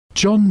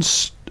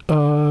John's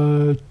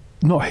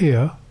not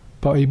here,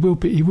 but he will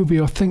be. He will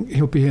be. I think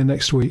he'll be here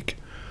next week.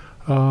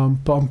 But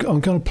I'm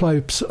going to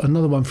play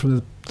another one from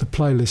the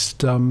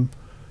playlist.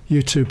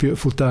 You Too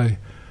Beautiful Day.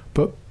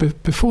 But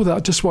before that, I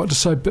just wanted to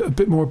say a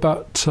bit more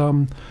about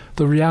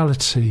the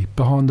reality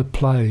behind the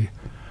play.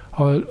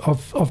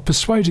 I've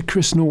persuaded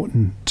Chris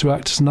Norton to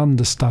act as an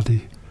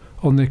understudy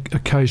on the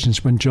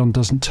occasions when John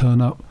doesn't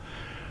turn up.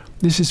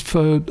 This is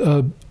for...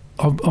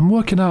 I'm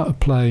working out a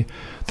play.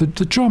 The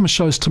drama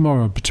show's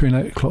tomorrow between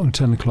 8 o'clock and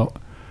 10 o'clock.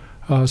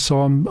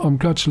 So I'm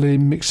gradually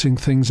mixing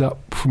things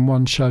up from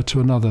one show to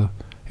another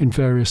in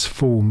various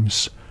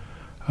forms.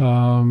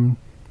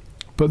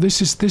 But this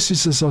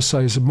is, as I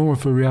say, is more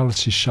of a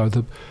reality show.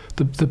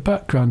 The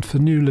background for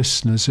new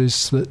listeners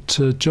is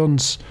that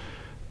John's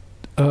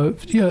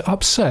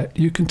upset.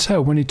 You can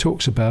tell when he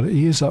talks about it.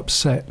 He is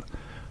upset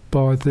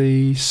by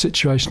the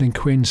situation in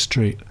Queen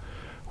Street,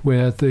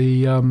 where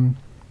the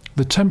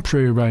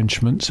temporary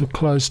arrangements have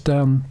closed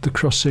down the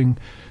crossing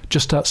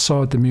just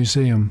outside the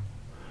museum.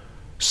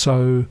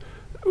 So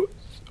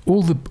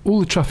all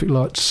the traffic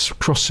lights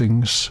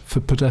crossings for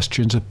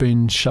pedestrians have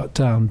been shut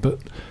down, but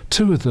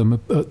two of them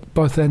at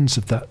both ends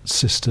of that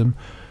system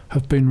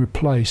have been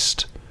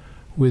replaced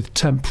with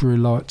temporary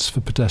lights for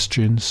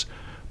pedestrians,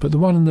 but the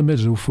one in the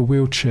middle for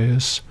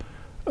wheelchairs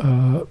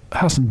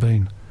hasn't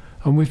been.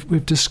 And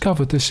we've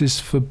discovered this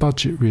is for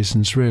budget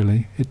reasons,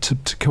 really. To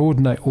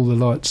coordinate all the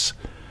lights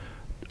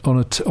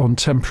on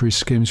temporary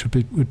schemes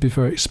would be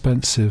very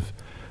expensive.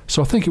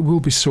 So I think it will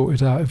be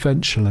sorted out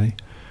eventually.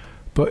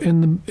 But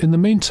in the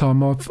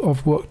meantime,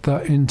 I've worked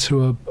that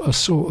into a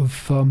sort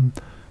of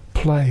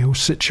play or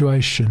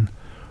situation,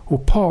 or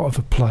part of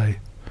a play,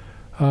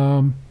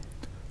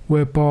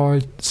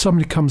 whereby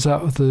somebody comes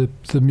out of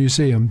the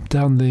museum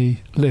down the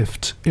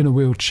lift in a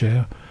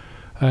wheelchair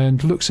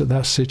and looks at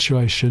that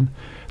situation.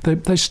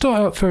 They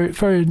start out very,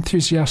 very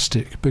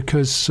enthusiastic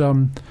because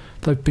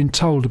they've been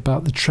told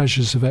about the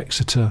treasures of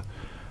Exeter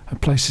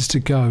and places to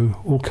go.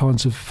 All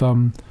kinds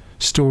of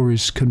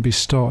stories can be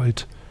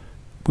started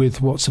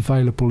with what's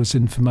available as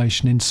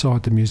information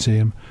inside the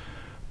museum.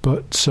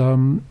 But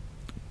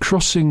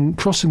crossing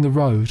the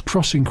road,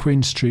 crossing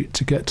Queen Street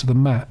to get to the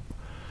map,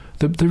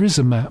 there is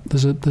a map.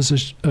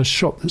 There's a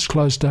shop that's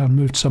closed down,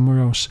 moved somewhere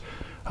else,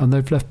 and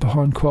they've left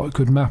behind quite a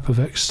good map of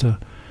Exeter.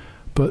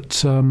 But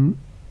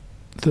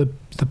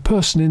the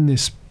person in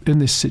this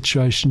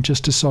situation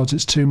just decides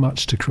it's too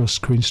much to cross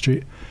Queen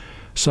Street,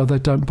 so they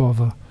don't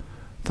bother.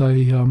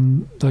 They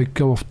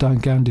go off down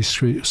Gandy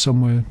Street or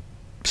somewhere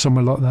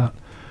like that.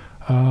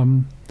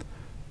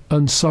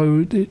 And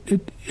so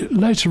it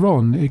later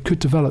on it could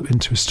develop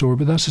into a story,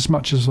 but that's as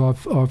much as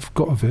I've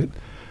got of it.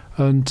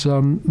 And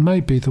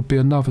maybe there'll be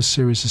another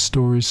series of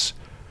stories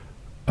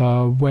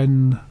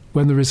when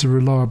there is a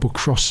reliable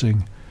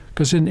crossing,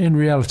 because in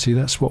reality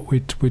that's what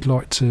we'd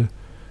like to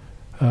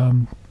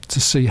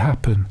see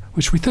happen,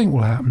 which we think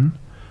will happen.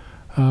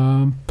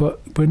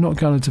 But we're not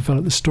going to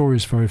develop the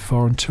stories very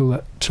far until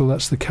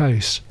that's the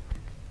case.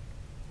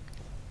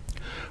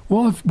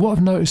 What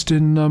I've noticed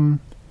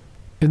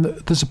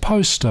there's a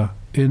poster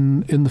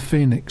in the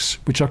Phoenix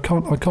which I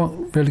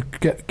can't really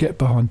get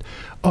behind.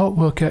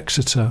 Artwork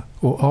Exeter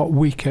or Art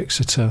Week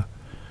Exeter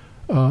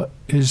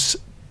is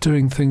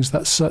doing things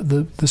that's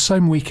the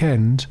same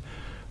weekend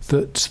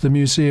that the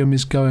museum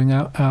is going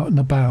out and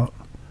about,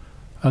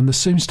 and there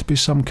seems to be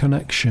some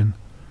connection.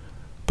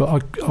 But I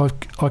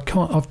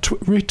can't. I've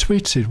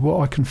retweeted what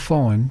I can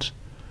find,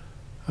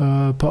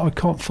 but I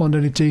can't find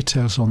any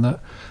details on that.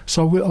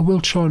 So I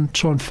will try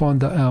and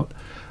find that out.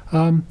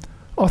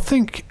 I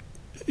think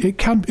it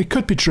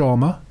could be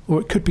drama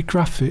or it could be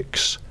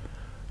graphics.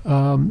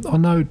 I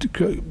know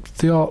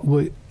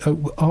the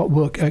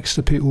artwork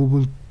Exeter people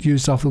will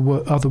use other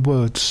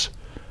words,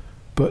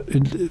 but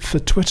for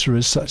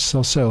Twitterers such as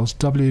ourselves,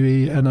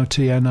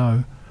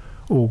 WENOTNO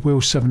or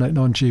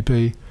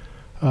Will789GB,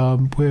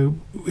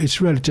 it's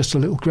really just a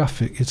little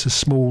graphic. It's a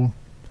small,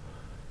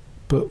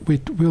 but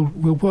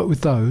we'll work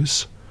with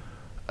those,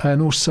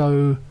 and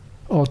also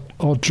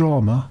our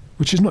drama,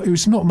 which it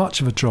was not much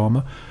of a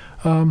drama.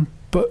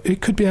 But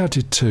it could be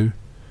added to.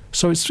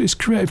 So it's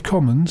Creative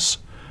Commons.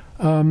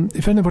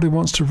 If anybody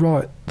wants to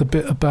write the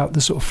bit about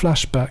the sort of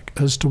flashback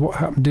as to what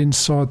happened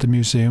inside the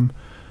museum,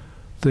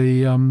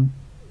 the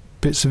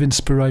bits of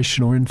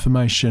inspiration or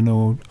information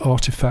or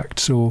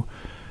artefacts or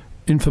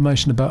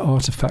information about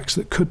artefacts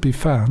that could be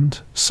found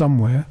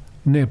somewhere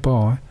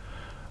nearby,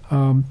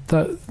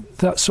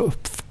 that sort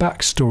of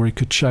backstory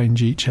could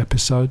change each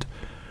episode,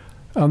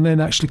 and then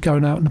actually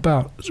going out and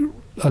about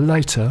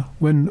later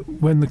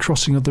when the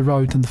crossing of the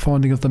road and the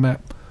finding of the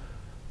map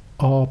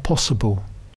are possible.